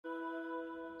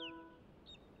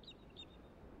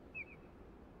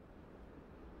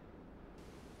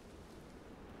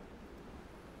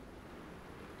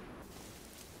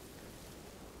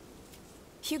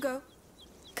Hugo,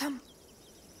 come.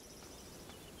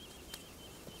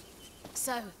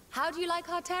 So, how do you like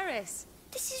our terrace?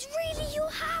 This is really your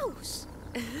house.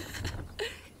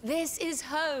 This is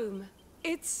home.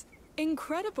 It's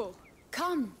incredible.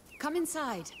 Come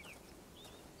inside.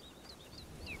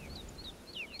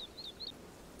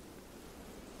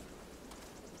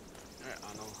 Alright,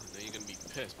 I know you're gonna be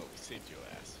pissed, but we saved your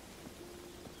ass.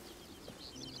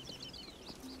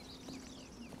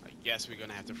 I guess we're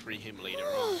gonna have to free him later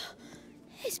on.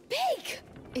 It's big.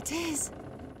 It is.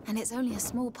 And it's only a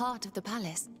small part of the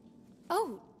palace.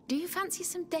 Oh, do you fancy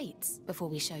some dates before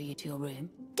we show you to your room?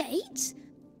 Dates?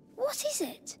 What is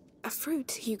it? A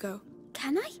fruit, Hugo.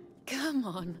 Can I? Come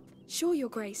on. Sure, Your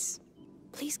Grace.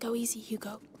 Please go easy,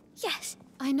 Hugo. Yes.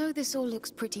 I know this all looks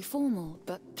pretty formal,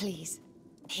 but please,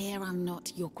 here I'm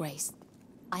not your grace.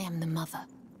 I am the mother.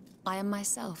 I am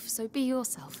myself, so be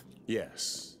yourself.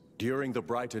 Yes. During the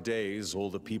brighter days,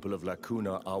 all the people of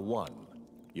Lacuna are one,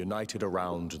 united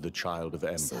around the Child of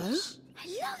Embers. So? I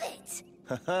love it.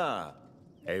 Haha!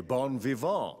 A bon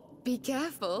vivant. Be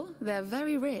careful, they're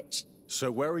very rich. So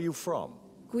where are you from?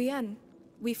 Guyenne.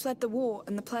 We fled the war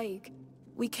and the plague.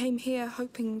 We came here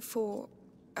hoping for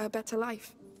a better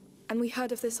life. And we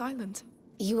heard of this island.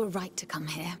 You were right to come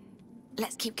here.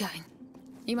 Let's keep going.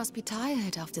 You must be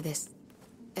tired after this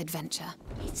adventure.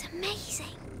 It's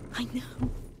amazing. I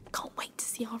know. Can't wait to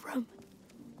see our room.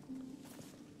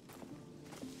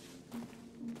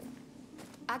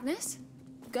 Agnes,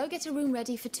 go get a room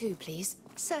ready for 2, please.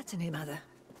 Certainly, Mother.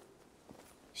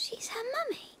 She's her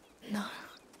mummy. No,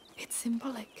 it's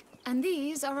symbolic. And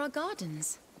these are our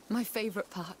gardens. My favorite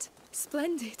part.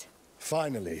 Splendid.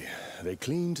 Finally, they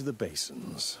cleaned the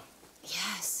basins.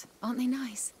 Yes, aren't they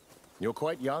nice? You're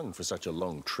quite young for such a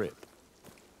long trip.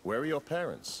 Where are your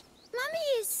parents? Mummy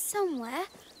is somewhere,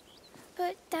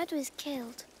 but Dad was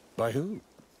killed. By who?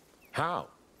 How?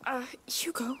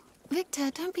 Hugo. Victor,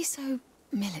 don't be so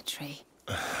military.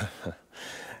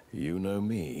 You know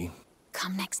me.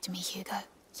 Come next to me, Hugo.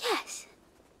 Yes.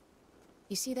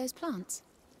 You see those plants?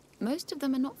 Most of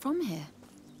them are not from here,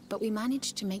 but we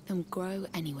managed to make them grow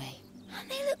anyway. And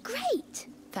they look great.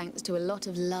 Thanks to a lot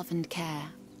of love and care.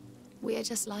 We are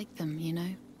just like them, you know?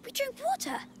 We drink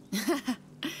water.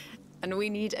 And we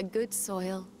need a good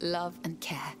soil, love and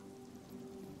care.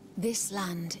 This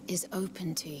land is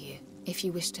open to you if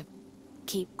you wish to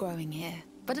keep growing here.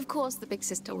 But of course the big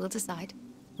sister will decide.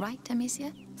 Right,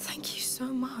 Amicia? Thank you so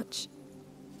much.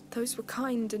 Those were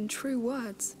kind and true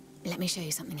words. Let me show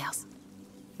you something else.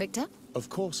 Victor? Of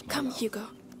course, my Come, love. Hugo.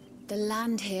 The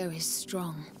land here is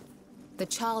strong. The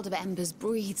Child of Embers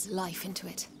breathes life into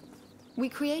it. We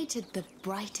created the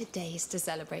brighter days to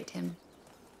celebrate him,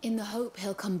 in the hope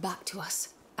he'll come back to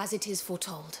us, as it is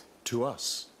foretold. To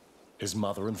us, his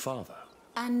mother and father.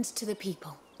 And to the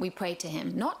people. We pray to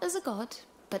him, not as a god,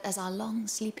 but as our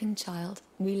long-sleeping child.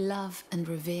 We love and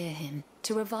revere him,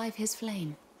 to revive his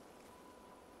flame.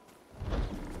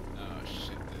 Oh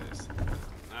shit, this does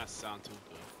not sound too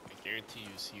good. I guarantee you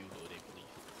it's Hugo they believe.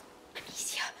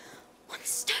 Amicia, one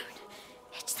stone.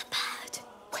 It's the bird.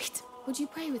 Wait. Would you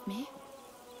pray with me?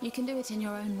 You can do it in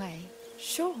your own way.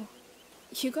 Sure.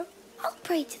 Hugo? I'll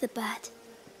pray to the bird.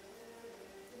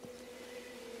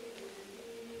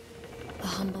 A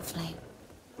humble flame,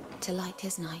 to light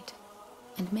his night.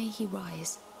 And may he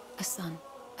rise, a sun,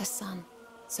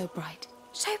 so bright.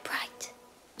 So bright.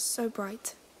 So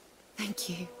bright. Thank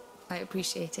you. I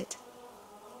appreciate it.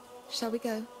 Shall we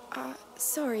go?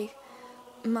 Sorry,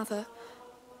 Mother.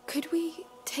 Could we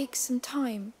take some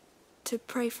time to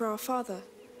pray for our father?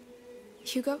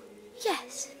 Hugo?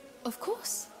 Yes. Of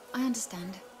course. I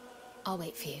understand. I'll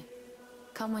wait for you.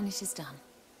 Come when it is done.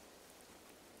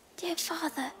 Dear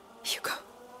Father. Hugo,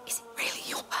 is it really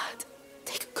your bird?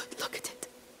 Take a good look at it.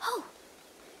 Oh,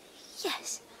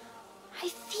 yes. I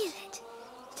feel it.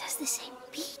 It has the same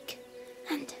beak.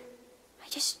 And I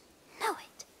just know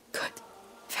it. Good.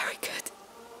 Very good.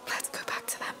 Let's go back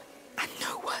to them. And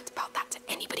no word about that to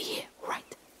anybody here,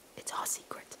 right? It's our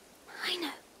secret. I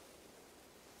know.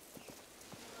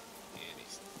 And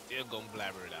he's still gonna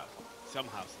blabber it out.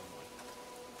 Somehow, someway.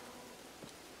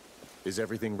 Is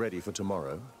everything ready for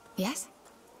tomorrow? Yes?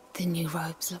 The new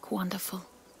robes look wonderful.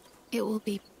 It will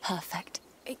be perfect.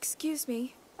 Excuse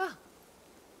me. Ah.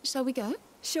 Shall we go?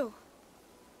 Sure.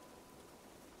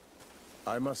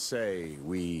 I must say,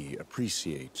 we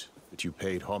appreciate that you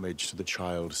paid homage to the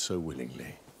child so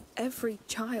willingly. Every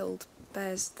child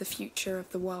bears the future of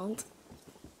the world.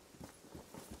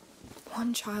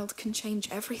 One child can change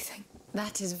everything.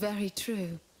 That is very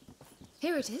true.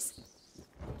 Here it is.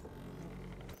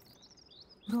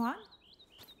 Go on.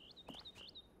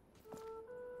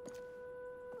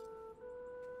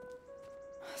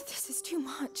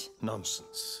 much.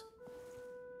 Nonsense.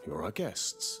 You're our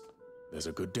guests. There's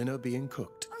a good dinner being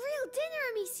cooked. A real dinner,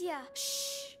 Amicia.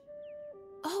 Shh.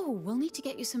 Oh, we'll need to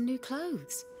get you some new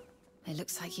clothes. It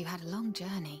looks like you had a long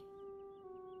journey.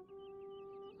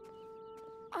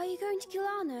 Are you going to kill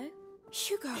Arno?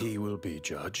 Hugo! He will be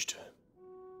judged.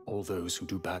 All those who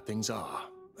do bad things are,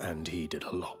 and he did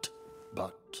a lot.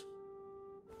 But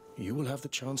you will have the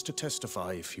chance to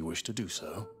testify if you wish to do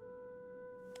so.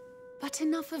 But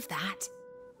enough of that.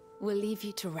 We'll leave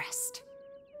you to rest.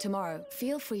 Tomorrow,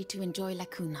 feel free to enjoy La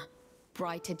Cuna.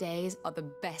 Brighter days are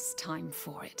the best time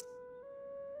for it.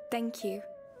 Thank you.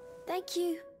 Thank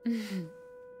you.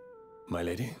 My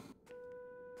lady?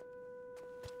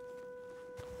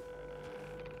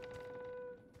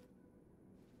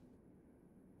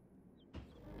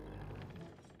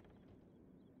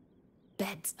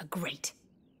 Beds are great.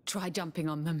 Try jumping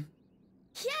on them.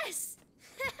 Yes!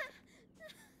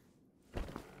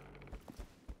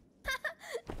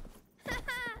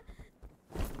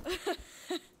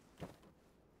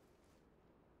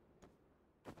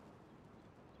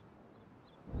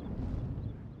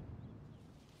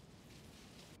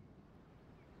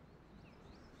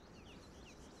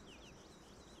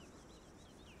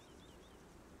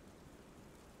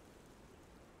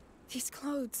 These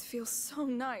clothes feel so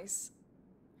nice.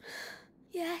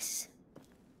 Yes.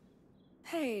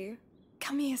 Hey,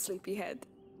 come here, sleepyhead.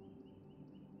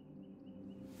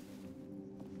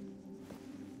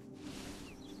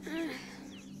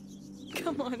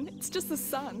 Come on, it's just the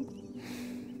sun.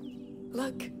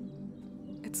 Look,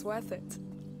 it's worth it.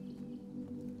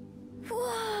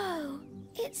 Whoa!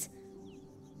 It's...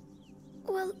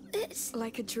 Well, it's...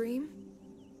 Like a dream?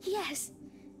 Yes.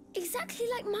 Exactly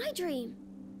like my dream.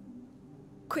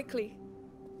 Quickly,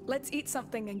 let's eat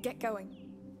something and get going.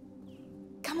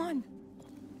 Come on.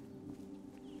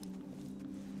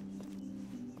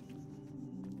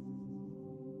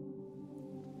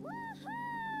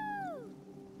 Woohoo!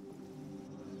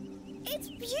 It's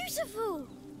beautiful!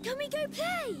 Can we go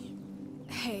play?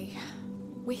 Hey,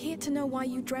 we're here to know why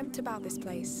you dreamt about this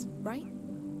place, right?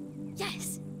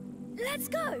 Yes. Let's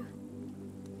go!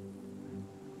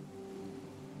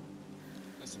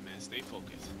 Listen, man, stay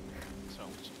focused. What's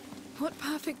wrong with you? What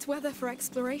perfect weather for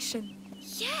exploration.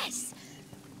 Yes!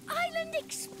 Island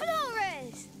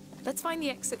explorers! Let's find the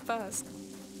exit first.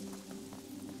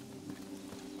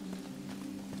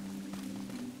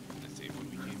 Let's see what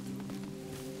we can do.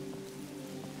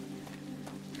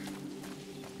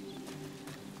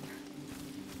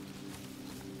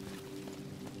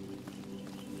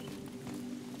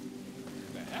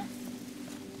 The heck?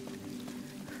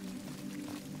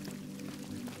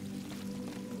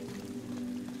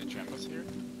 They trap us here?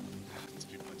 These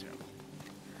people are terrible.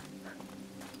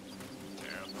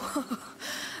 Terrible.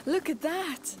 Look at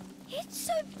that! It's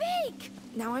so big!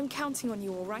 Now I'm counting on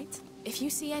you, all right? If you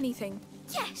see anything,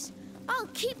 Yes! I'll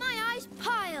keep my eyes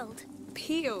piled!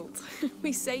 peeled.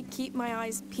 We say keep my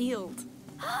eyes peeled.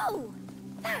 Oh!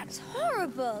 That's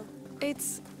horrible!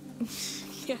 It's...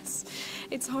 yes,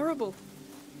 it's horrible.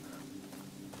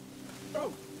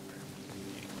 Oh!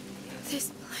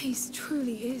 This place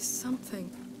truly is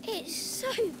something. It's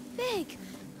so big!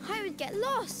 I would get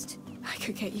lost! I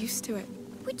could get used to it.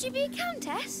 Would you be a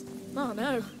countess? Oh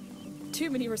no, too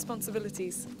many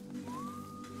responsibilities.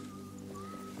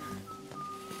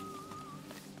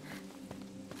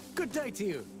 Good day to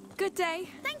you. Good day.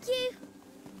 Thank you!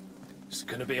 It's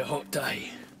gonna be a hot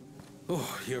day.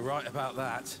 Oh, you're right about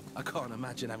that. I can't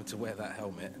imagine having to wear that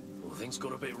helmet. Well, things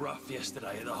got a bit rough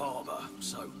yesterday at the harbour,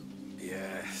 so...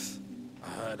 Yes, I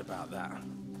heard about that.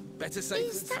 Better safe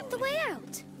Is than that the sorry. way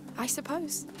out? I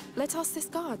suppose. Let's ask this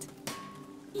guard.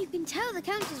 You can tell the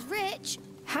Count is rich.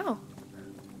 How?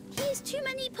 He has too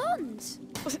many ponds.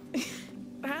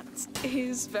 That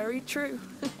is very true.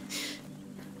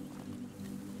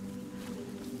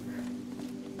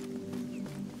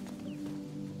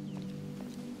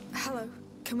 Hello,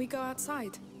 can we go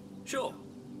outside? Sure.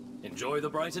 Enjoy the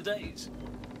brighter days.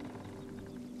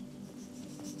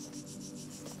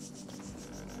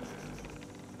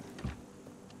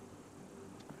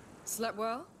 Slept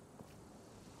well?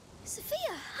 Sophia,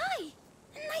 hi!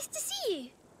 Nice to see you.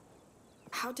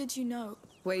 How did you know?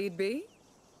 Where you'd be?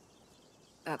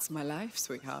 That's my life,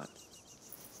 sweetheart.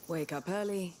 Wake up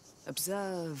early,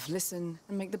 observe, listen,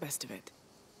 and make the best of it.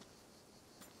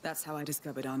 That's how I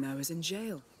discovered Arno was in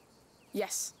jail.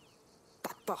 Yes,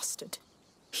 that bastard.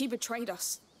 He betrayed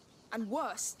us. And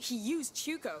worse, he used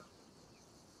Hugo.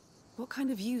 What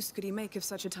kind of use could he make of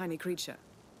such a tiny creature?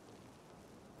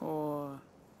 Or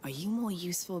are you more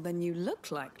useful than you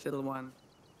look like, little one?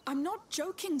 I'm not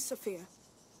joking, Sophia.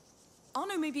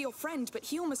 Arno may be your friend, but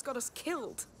he almost got us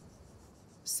killed.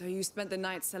 So you spent the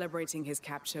night celebrating his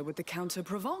capture with the Count of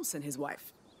Provence and his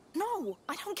wife? No,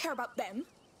 I don't care about them.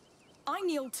 I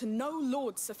kneel to no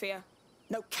lord, Sophia.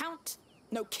 No count,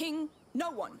 no king, no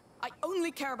one. I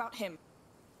only care about him.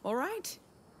 All right.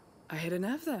 I hit a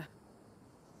nerve there.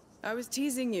 I was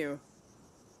teasing you.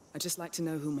 I just like to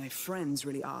know who my friends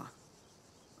really are.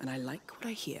 And I like what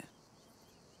I hear.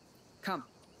 Come.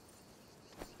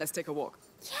 Let's take a walk.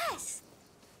 Yes!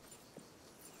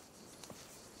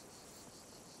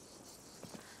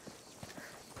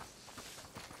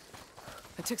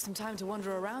 I took some time to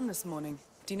wander around this morning.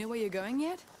 Do you know where you're going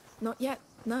yet? Not yet,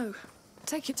 no.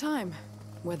 Take your time.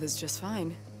 Weather's just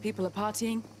fine. People are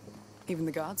partying. Even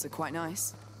the guards are quite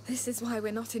nice. This is why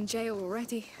we're not in jail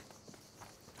already.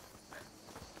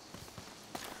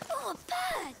 Oh, a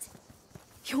bird!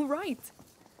 You're right.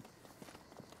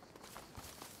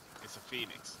 It's a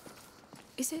phoenix.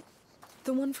 Is it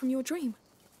the one from your dream?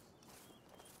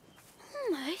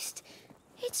 Almost.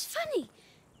 It's funny.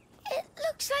 It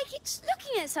looks like it's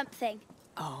looking at something.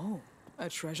 Oh, a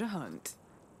treasure hunt.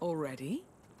 Already?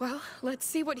 Well, let's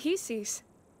see what he sees.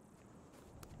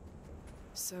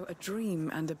 So a dream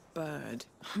and a bird.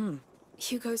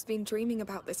 Hugo's been dreaming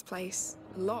about this place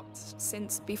a lot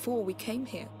since before we came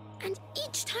here. And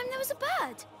each time there was a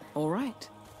bird. All right.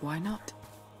 Why not?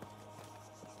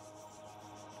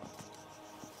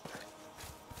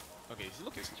 Okay, he's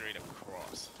looking straight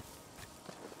across.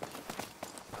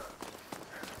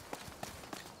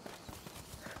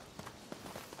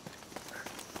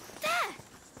 There!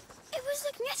 It was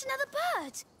looking at another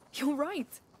bird. You're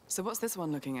right. So what's this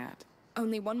one looking at?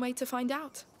 Only one way to find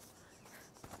out.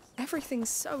 Everything's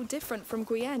so different from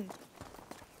Guyenne.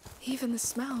 Even the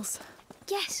smells.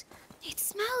 Yes, it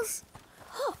smells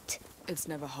hot. It's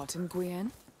never hot in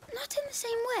Guyenne. Not in the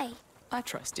same way. I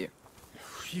trust you.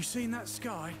 You seen that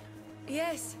sky?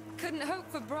 Yes, couldn't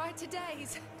hope for brighter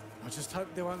days. I just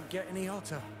hope they won't get any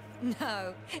hotter.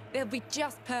 No, they'll be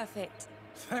just perfect.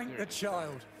 Thank the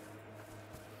child.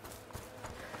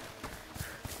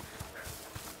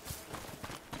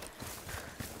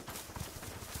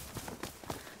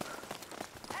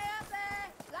 Hey up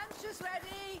there! Lunch is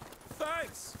ready!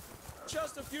 Thanks!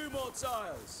 Just a few more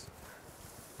tiles.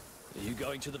 Are you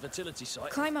going to the fertility site?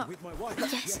 Climb up. With my wife?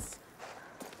 Yes.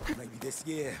 Maybe this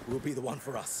year will be the one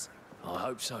for us. I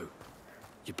hope so.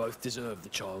 You both deserve the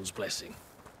child's blessing.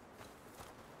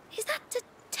 Is that the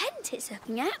tent it's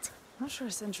looking at? Not sure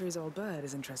a centuries-old bird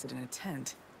is interested in a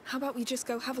tent. How about we just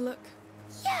go have a look?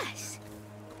 Yes!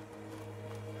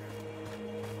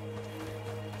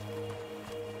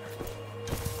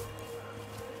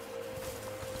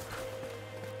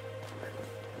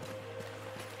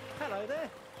 Hello there.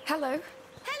 Hello.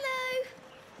 Hello!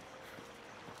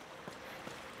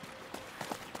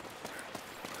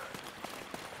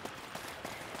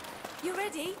 You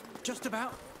ready? Just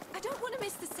about. I don't want to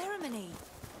miss the ceremony.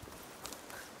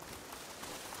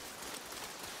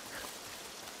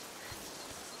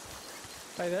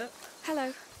 Hey there.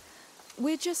 Hello.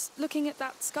 We're just looking at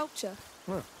that sculpture.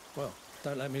 Oh, well,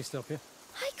 don't let me stop you.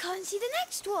 I can't see the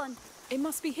next one. It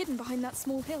must be hidden behind that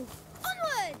small hill.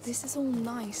 Onwards! This is all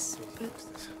nice, but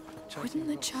wouldn't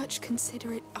the church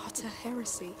consider it utter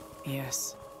heresy?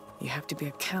 Yes. You have to be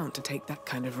a count to take that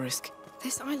kind of risk.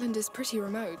 This island is pretty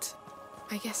remote.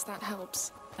 I guess that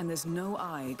helps. And there's no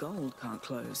eye gold can't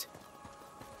close.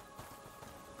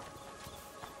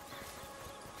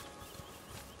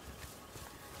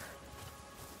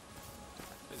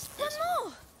 One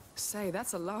more! Say,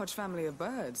 that's a large family of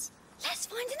birds. Let's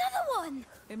find another one!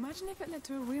 Imagine if it led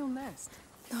to a real nest.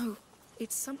 No,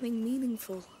 it's something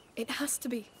meaningful. It has to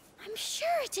be. I'm sure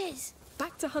it is.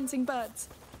 Back to hunting birds.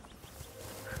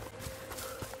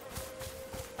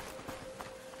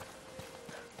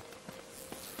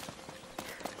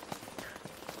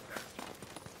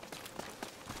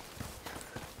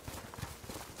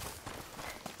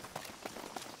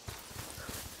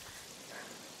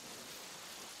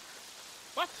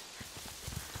 What?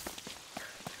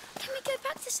 Can we go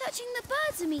back to searching the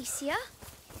birds, Amicia?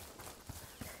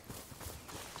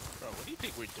 Bro, what do you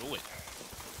think we're doing?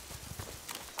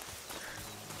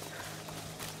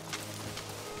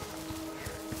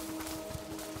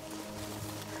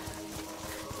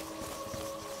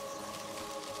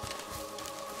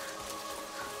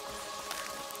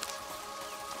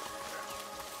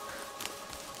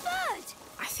 Bird!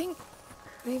 I think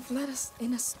they've led us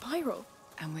in a spiral.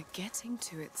 And we're getting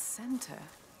to its center.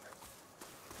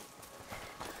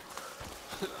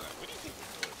 What do you think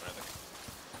we're doing, brother?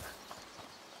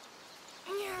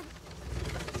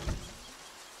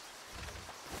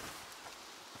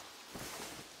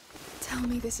 Tell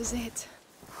me this this is it.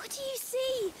 What do you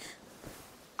see?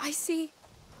 I see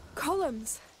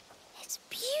columns. It's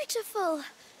beautiful.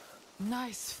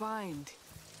 Nice find.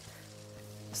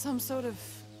 Some sort of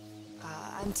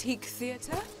antique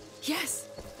theater? Yes,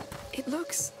 it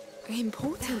looks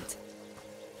important.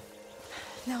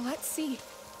 Now let's see.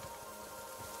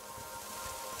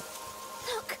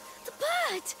 Look, the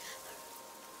bird!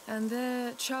 And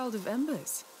they're child of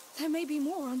embers. There may be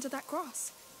more under that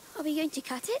grass. Are we going to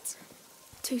cut it?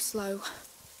 Too slow.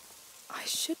 I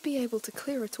should be able to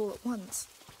clear it all at once.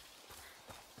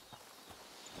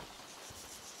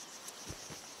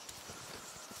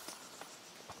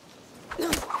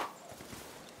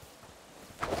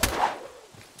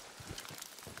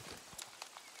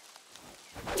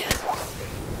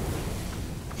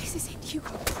 This is it,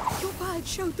 Hugo. Your bird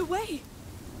showed the way.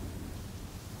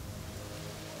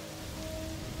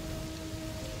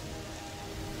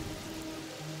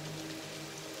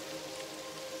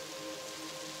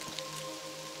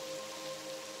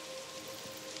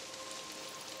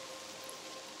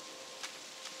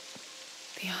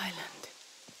 The island.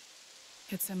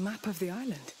 It's a map of the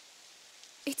island.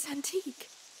 It's antique.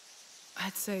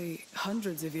 I'd say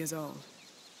hundreds of years old.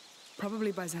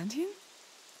 Probably Byzantine?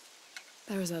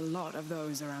 There is a lot of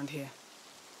those around here.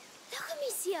 Look,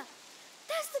 Amicia!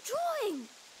 There's the drawing!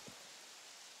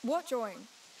 What drawing?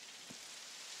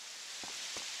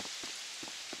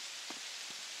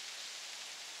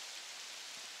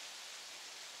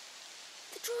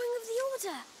 The drawing of the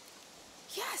Order!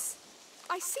 Yes,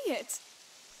 I see it.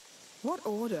 What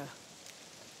order?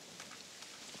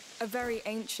 A very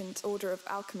ancient order of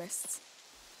alchemists.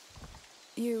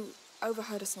 You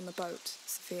overheard us on the boat,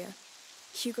 Sophia.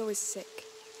 Hugo is sick.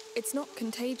 It's not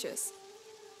contagious.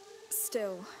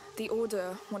 Still, the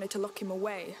Order wanted to lock him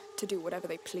away to do whatever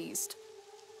they pleased.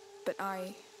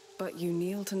 But you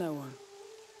kneel to no one.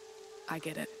 I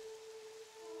get it.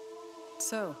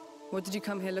 So, what did you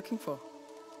come here looking for?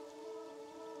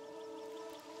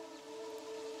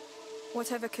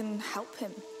 Whatever can help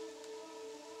him.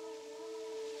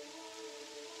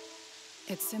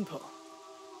 It's simple.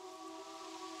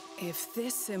 If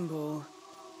this symbol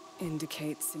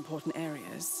indicates important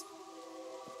areas,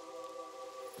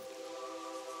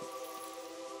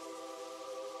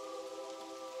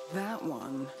 that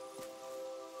one...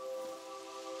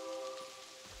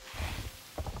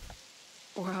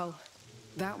 Well,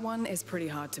 that one is pretty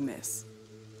hard to miss.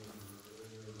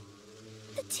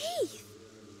 The teeth!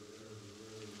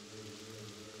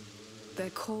 They're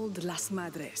called Las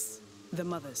Madres, the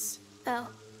mothers. Oh.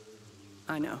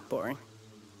 I know, boring.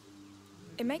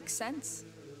 It makes sense.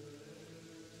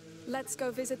 Let's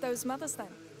go visit those mothers then.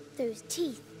 Those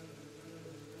teeth.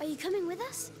 Are you coming with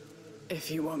us? If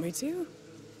you want me to.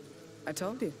 I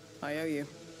told you, I owe you.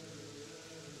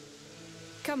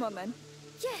 Come on then.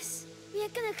 Yes, we are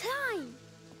gonna climb.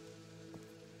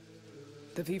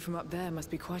 The view from up there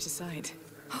must be quite a sight.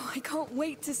 Oh, I can't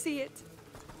wait to see it.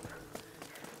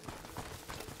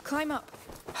 Climb up.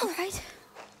 All right.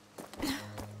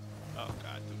 Oh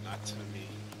god, do not tell me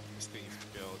this thing's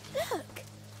built. Look,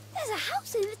 there's a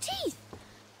house in the teeth.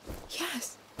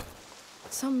 Yes.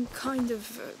 Some kind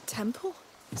of temple?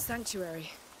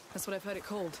 Sanctuary. That's what I've heard it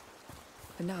called.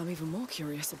 And now I'm even more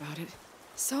curious about it.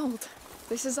 Sold.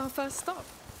 This is our first stop.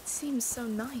 It seems so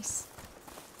nice.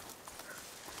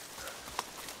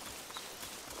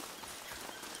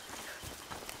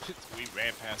 We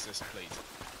ran past this place.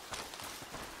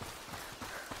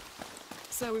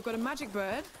 So we've got a magic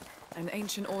bird, an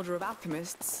ancient order of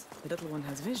alchemists. The little one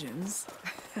has visions.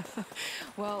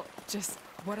 Well, just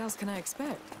what else can I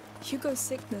expect? Hugo's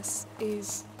sickness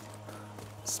is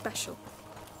special.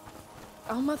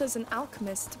 Our mother's an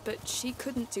alchemist, but she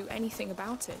couldn't do anything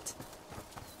about it.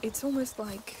 It's almost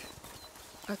like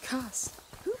a curse.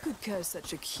 Who could curse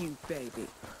such a cute baby?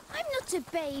 I'm not a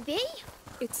baby.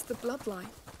 It's the bloodline.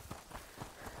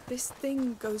 This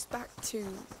thing goes back to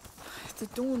the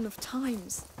dawn of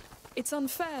times. It's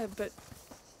unfair, but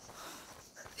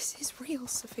this is real,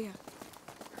 Sophia.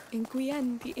 In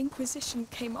Guyenne, the Inquisition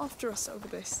came after us over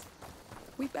this.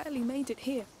 We barely made it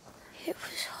here. It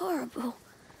was horrible.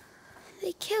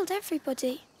 They killed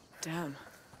everybody. Damn.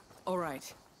 All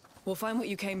right. We'll find what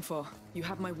you came for. You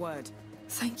have my word.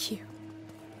 Thank you.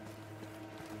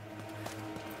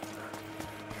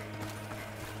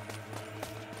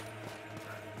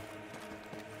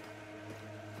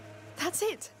 That's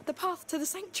it! The path to the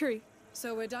sanctuary.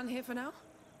 So we're done here for now?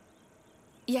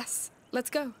 Yes, let's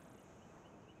go.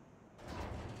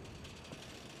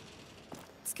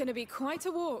 It's gonna be quite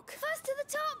a walk. First to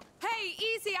the top! Hey,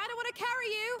 easy! I don't want to carry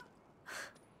you!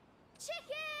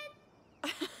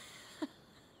 Chicken!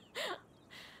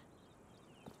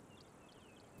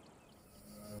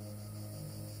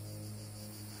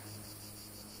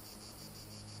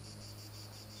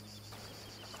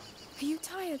 Are you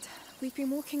tired? We've been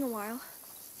walking a while.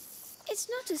 It's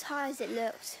not as high as it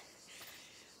looks.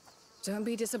 Don't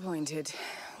be disappointed.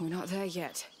 We're not there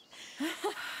yet.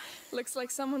 Looks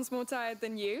like someone's more tired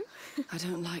than you. I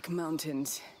don't like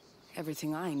mountains.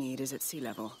 Everything I need is at sea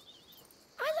level.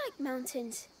 I like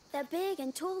mountains. They're big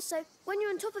and tall, so when you're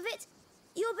on top of it,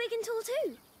 you're big and tall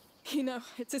too. You know,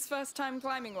 it's his first time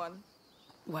climbing one.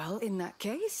 Well, in that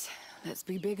case, let's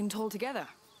be big and tall together.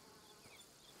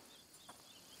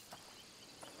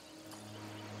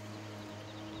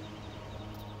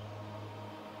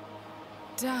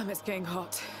 Damn, it's getting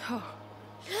hot. Oh.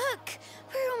 Look!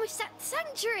 We're almost at the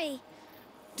sanctuary!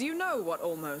 Do you know what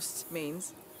almost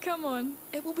means? Come on,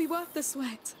 it will be worth the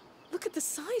sweat. Look at the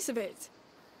size of it.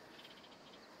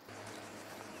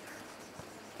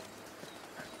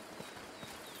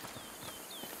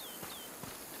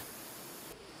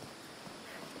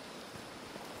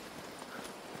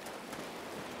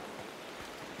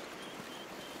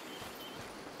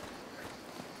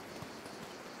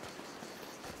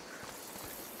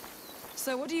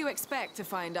 So what do you expect to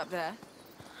find up there?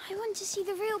 I want to see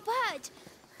the real bird.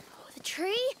 Or the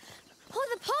tree. Or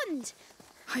the pond.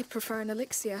 I'd prefer an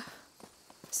elixir.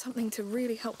 Something to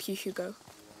really help you, Hugo.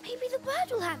 Maybe the bird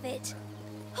will have it.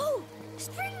 Oh,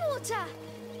 spring water!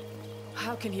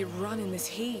 How can he run in this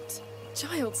heat?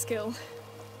 Child skill.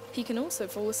 He can also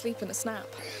fall asleep in a snap.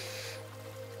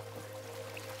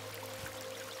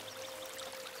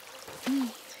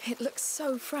 It looks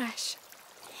so fresh.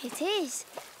 It is.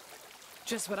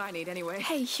 Just what I need anyway.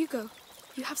 Hey, Hugo,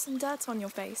 you have some dirt on your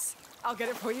face. I'll get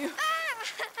it for you. Ah!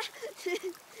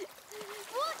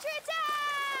 Water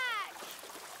attack!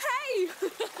 Hey!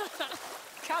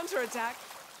 Counterattack.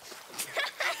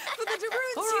 For the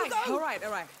Darunes, Hugo! All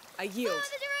right. I yield.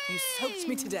 For the You soaked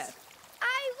me to death.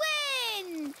 I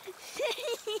win!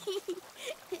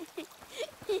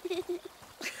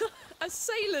 A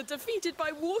sailor defeated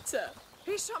by water.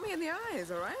 He shot me in the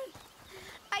eyes, all right?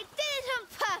 I did it on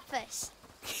purpose.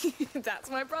 That's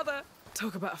my brother.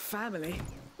 Talk about family.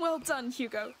 Well done,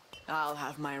 Hugo. I'll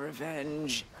have my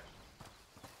revenge.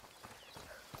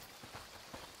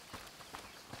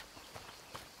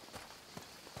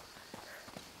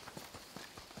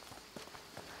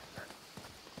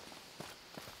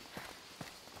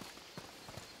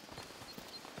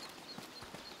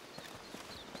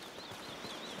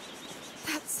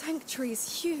 That sanctuary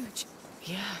is huge.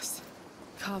 Yes.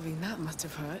 Carving that must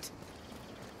have hurt.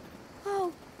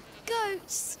 Oh,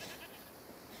 goats.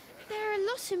 There are a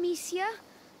lot, Amicia.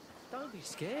 Don't be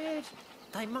scared.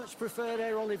 They much prefer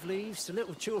their olive leaves to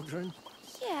little children.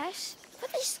 Yes,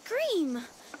 but they scream.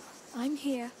 I'm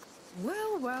here.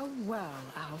 Well.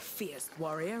 Our fierce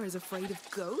warrior is afraid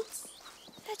of goats?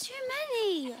 There are too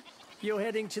many. You're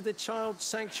heading to the child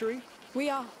sanctuary? We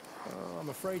are. Oh, I'm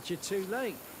afraid you're too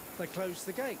late. They closed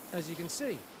the gate, as you can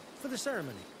see, for the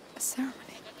ceremony. A ceremony?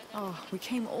 Oh, we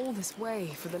came all this way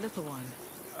for the little one.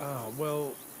 Oh,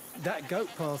 well, that goat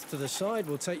path to the side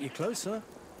will take you closer,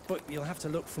 but you'll have to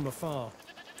look from afar.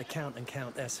 The Count and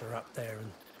Countess are up there, and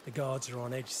the guards are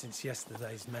on edge since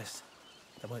yesterday's mess.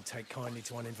 They won't take kindly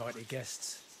to uninvited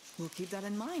guests. We'll keep that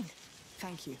in mind.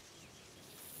 Thank you.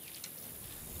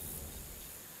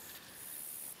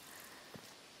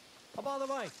 Oh, by the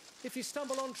way, if you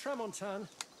stumble on Tramontane,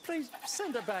 please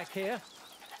send her back here.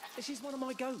 She's one of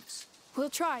my goats. We'll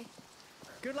try.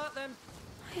 Good luck, then.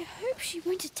 I hope she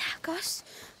won't attack us.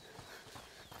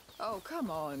 Oh, come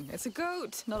on. It's a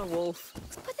goat, not a wolf.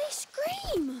 But they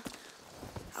scream.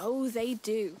 Oh, they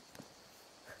do.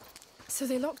 So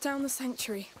they locked down the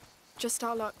sanctuary. Just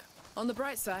our luck. On the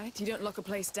bright side, you don't lock a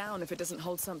place down if it doesn't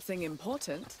hold something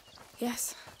important.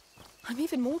 Yes. I'm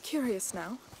even more curious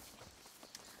now.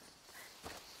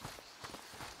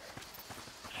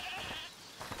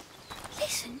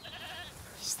 Listen.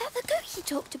 Is that the goat you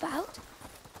talked about?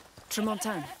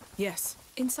 Tramontane, yes.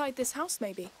 Inside this house,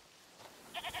 maybe.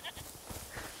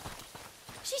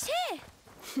 She's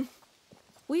here.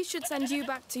 We should send you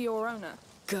back to your owner.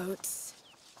 Goats.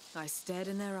 I stared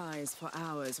in their eyes for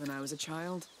hours when I was a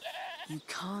child. You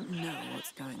can't know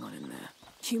what's going on in there.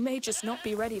 You may just not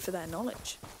be ready for their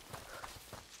knowledge.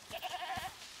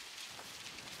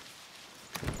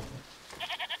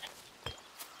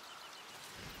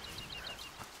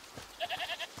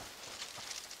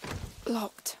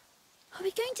 Locked. Are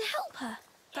we going to help her?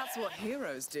 That's what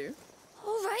heroes do.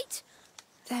 All right.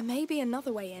 There may be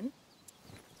another way in.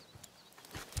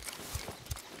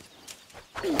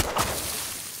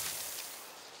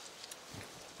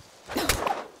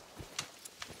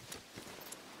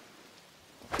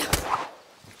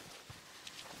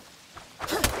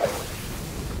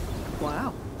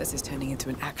 Wow, this is turning into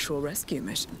an actual rescue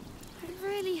mission. I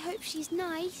really hope hope she's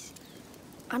nice.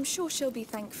 I'm sure she'll be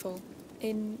thankful,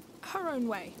 in her own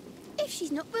way. If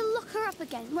she's not, we'll lock her up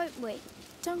again, won't we?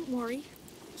 Don't worry.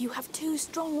 You have 2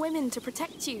 strong women to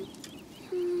protect you.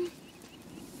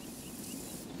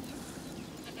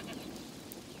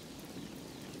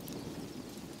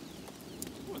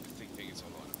 What the thing is all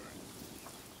over.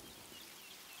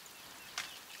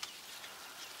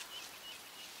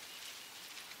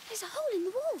 There's a hole in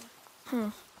the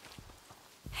wall.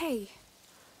 Hey,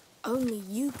 only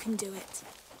you can do it.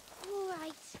 All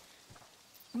right.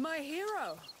 My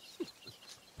hero!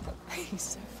 He's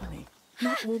so funny.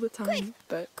 Not all the time, Quick,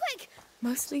 but quick!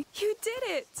 mostly. You did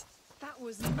it! That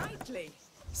was knightly.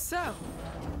 So,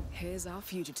 here's our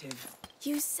fugitive.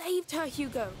 You saved her,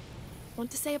 Hugo.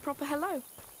 Want to say a proper hello?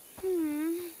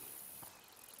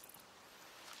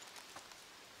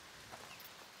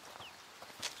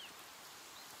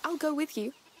 I'll go with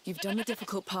you. You've done the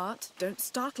difficult part. Don't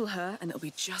startle her, and it'll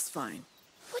be just fine.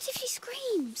 What if she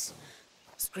screams?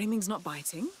 Screaming's not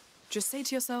biting. Just say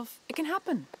to yourself, it can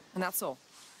happen, and that's all.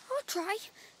 I'll try.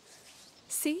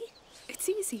 See? It's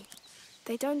easy.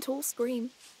 They don't all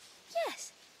scream.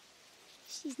 Yes.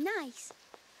 She's nice.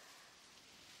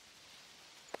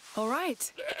 All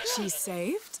right. She's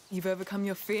saved. You've overcome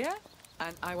your fear,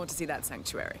 and I want to see that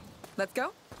sanctuary. Let's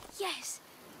go? Yes.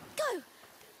 Go.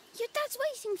 Your dad's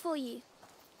waiting for you.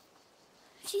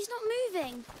 She's not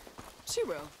moving. She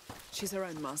will. She's her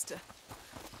own master.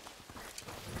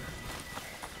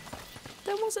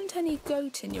 There wasn't any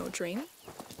goat in your dream.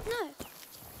 No.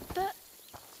 But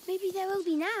maybe there will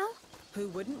be now. Who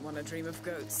wouldn't want to dream of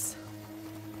goats?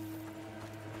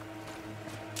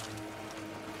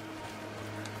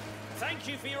 Thank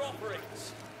you for your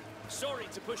offerings. Sorry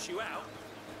to push you out,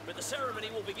 but the ceremony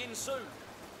will begin soon.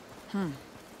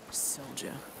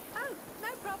 Soldier. Oh,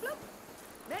 no problem.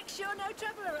 Make sure no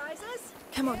trouble arises.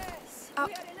 Come on. Yes, Up.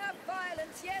 we had enough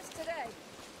violence yesterday.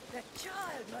 The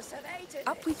child must have hated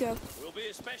Up it. we go. We'll be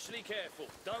especially careful.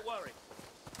 Don't worry.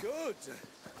 Good.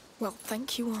 Well,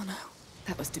 thank you, Arno.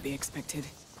 That was to be expected.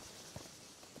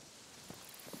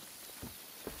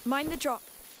 Mind the drop.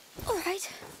 All right.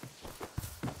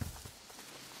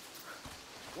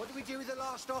 What do we do with the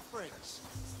last offerings?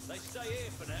 They stay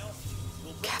here for now.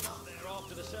 We'll bring them up there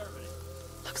after the ceremony.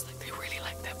 Looks like they really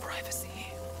like their privacy.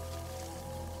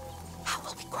 How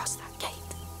will we cross that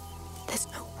gate? There's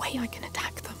no way I can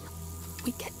attack them.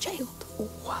 We'd get jailed, or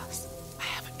worse. I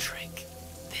have a trick.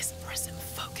 This prism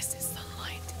focuses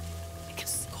sunlight. It can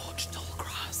scorch tall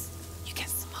grass. You get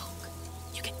smoke.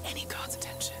 You get any guard's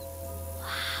attention.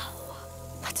 Wow.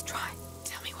 Let's try.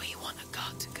 Tell me where you want a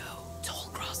guard to go. Tall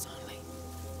grass only.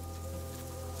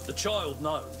 The child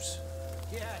knows.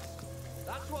 Yes,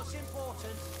 that's what's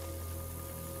important.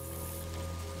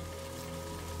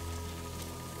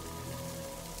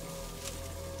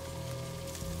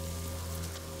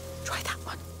 Try that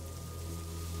one.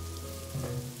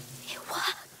 It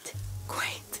worked.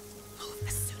 Great. Move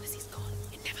as soon as he's gone.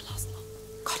 It never lasts long.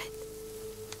 Got it.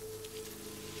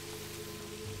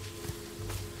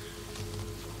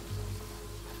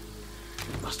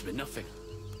 Must have been nothing.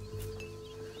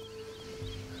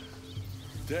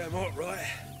 Damn hot, right?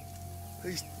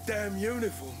 These damn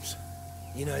uniforms.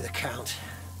 You know the Count.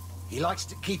 He likes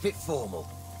to keep it formal.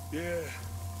 Yeah.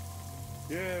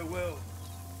 Yeah, well,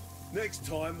 next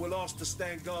time we'll ask to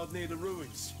stand guard near the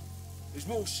ruins. There's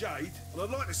more shade, and I'd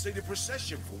like to see the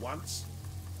procession for once.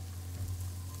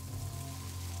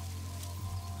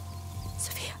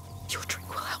 Sophia, your drink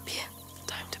will help you.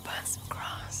 Time to burn some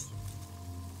grass.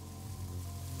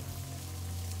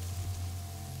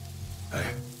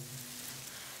 Hey.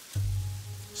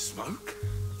 Smoke?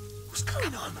 What's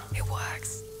going on? It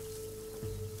works.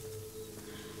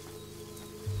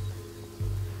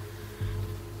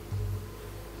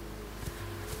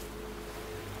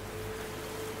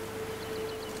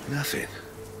 Nothing.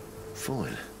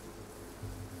 Fine.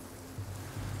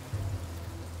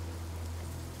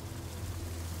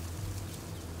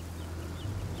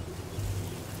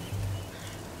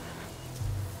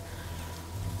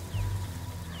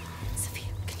 Sophia,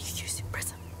 can you use your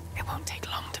prism? It won't take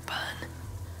long to burn.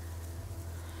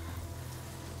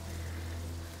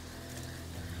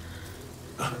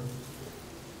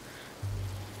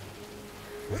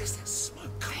 Where's that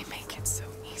smoke coming They make it so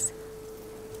easy.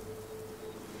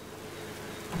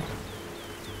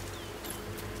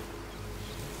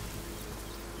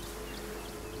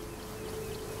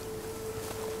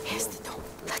 Here's the door.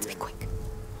 Let's be quick.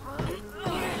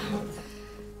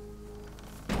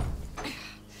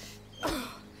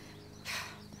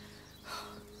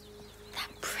 That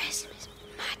prism is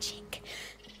magic.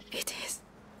 It is,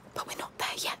 but we're not there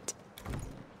yet.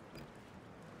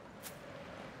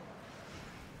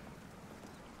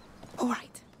 All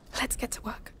right, let's get to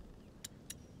work.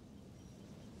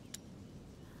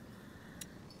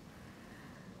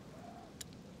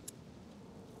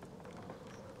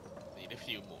 Need a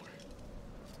few more.